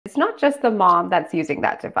not just the mom that's using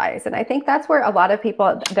that device. And I think that's where a lot of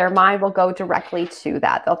people, their mind will go directly to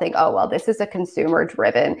that. They'll think, oh, well, this is a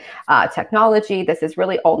consumer-driven technology. This is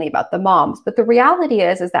really only about the moms. But the reality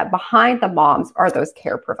is that behind the moms are those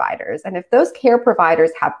care providers. And if those care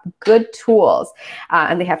providers have good tools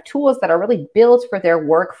and they have tools that are really built for their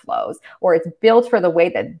workflows, or it's built for the way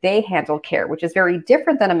that they handle care, which is very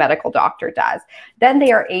different than a medical doctor does, then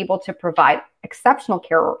they are able to provide exceptional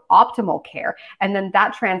care or optimal care. And then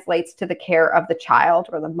that translates to the care of the child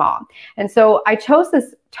or the mom. And so I chose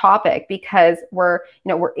this topic because we're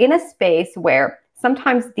in a space where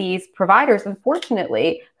sometimes these providers,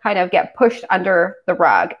 unfortunately, kind of get pushed under the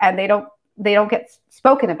rug and they don't get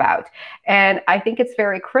spoken about. And I think it's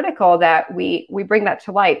very critical that we bring that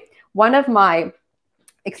to light. One of my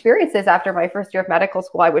experiences after my first year of medical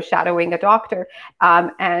school, I was shadowing a doctor,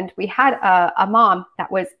 and we had a mom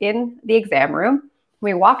that was in the exam room.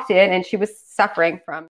 We walked in and she was suffering from